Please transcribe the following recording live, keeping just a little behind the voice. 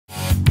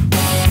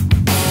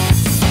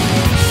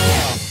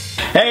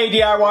Hey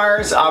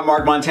DIYers, I'm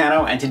Mark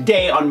Montano, and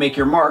today on Make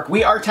Your Mark,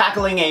 we are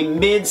tackling a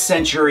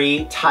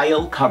mid-century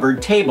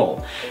tile-covered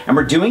table. And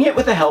we're doing it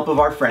with the help of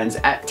our friends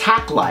at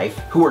Tack Life,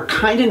 who were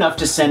kind enough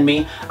to send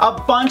me a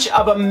bunch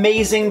of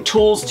amazing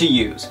tools to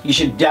use. You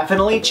should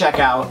definitely check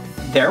out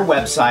their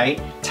website,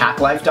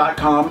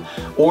 tacklife.com,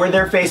 or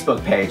their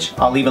Facebook page.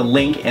 I'll leave a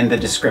link in the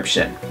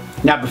description.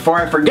 Now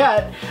before I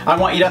forget, I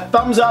want you to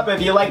thumbs up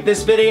if you like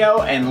this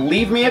video and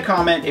leave me a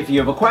comment if you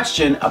have a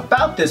question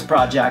about this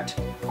project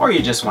or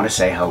you just want to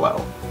say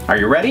hello. Are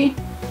you ready?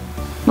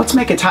 Let's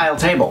make a tile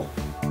table.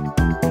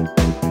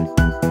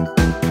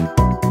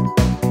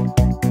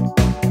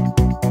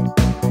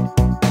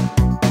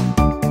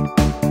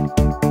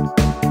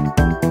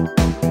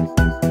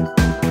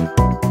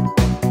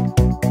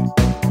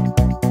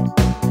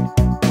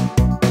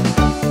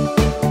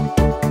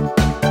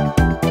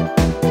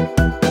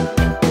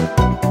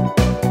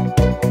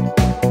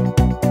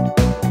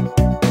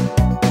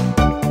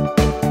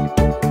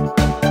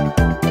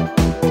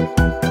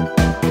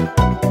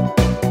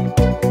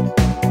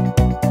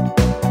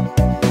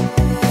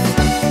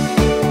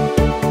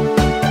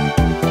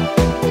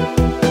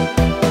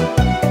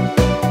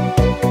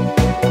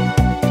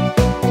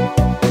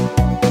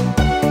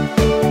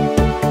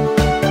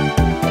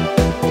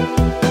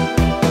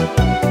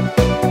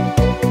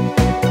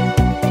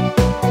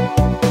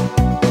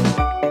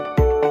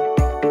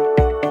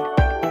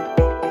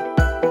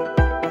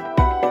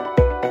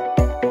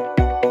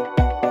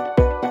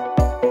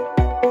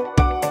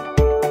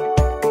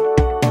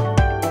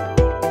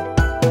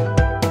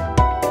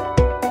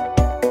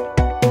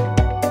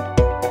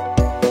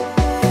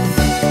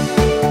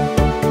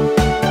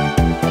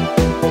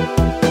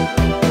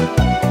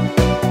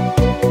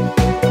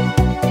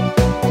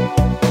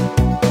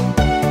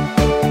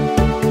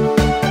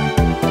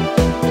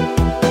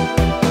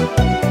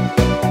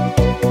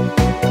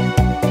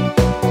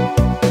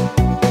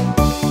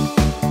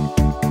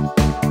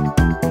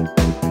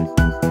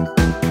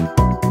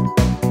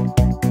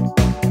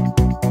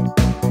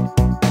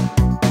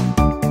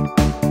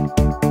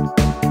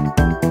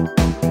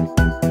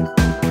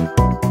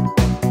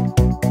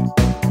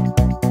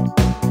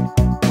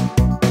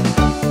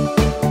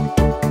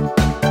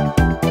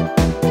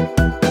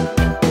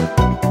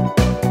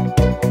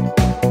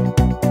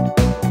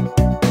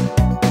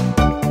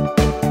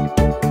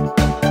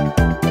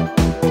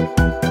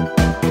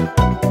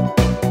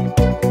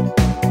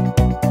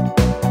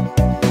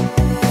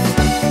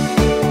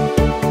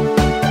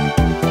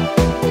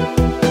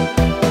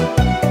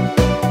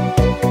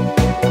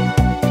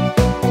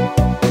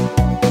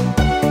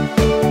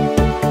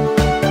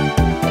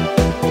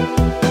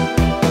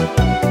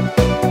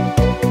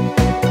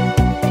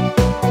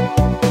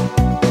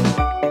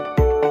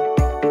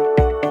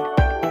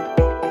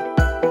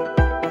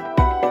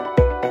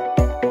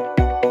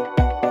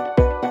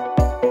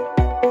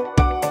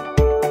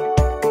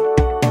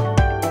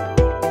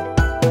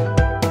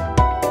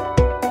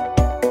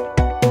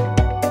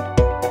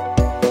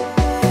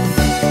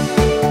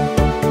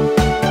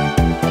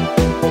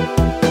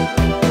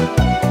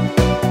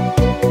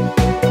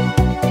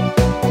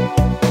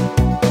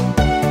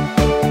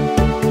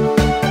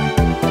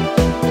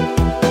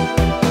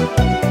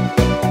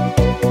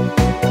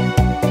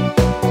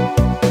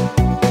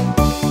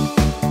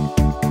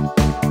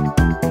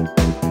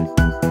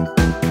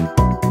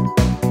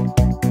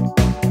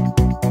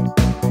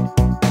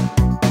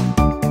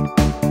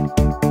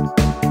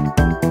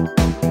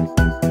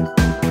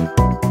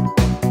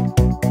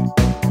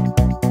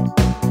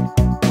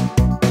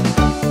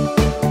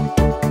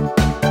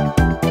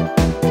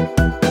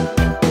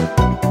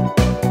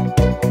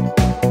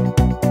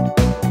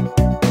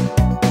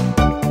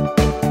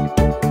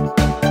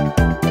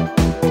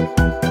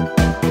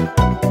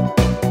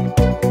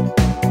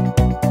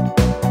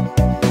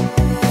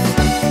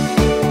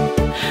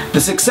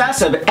 The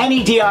success of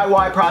any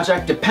DIY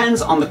project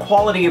depends on the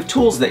quality of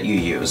tools that you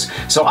use.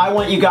 So I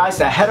want you guys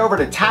to head over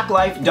to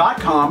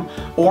tacklife.com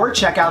or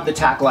check out the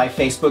Tack Life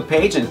Facebook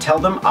page and tell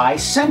them I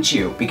sent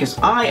you, because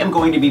I am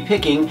going to be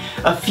picking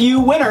a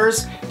few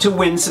winners to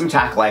win some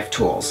Tack Life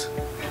tools.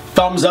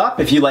 Thumbs up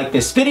if you like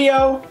this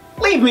video.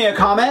 Leave me a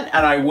comment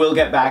and I will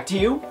get back to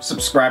you.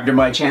 Subscribe to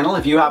my channel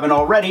if you haven't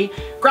already.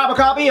 Grab a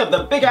copy of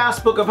the Big Ass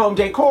Book of Home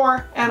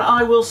Decor and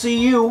I will see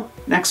you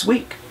next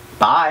week.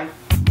 Bye.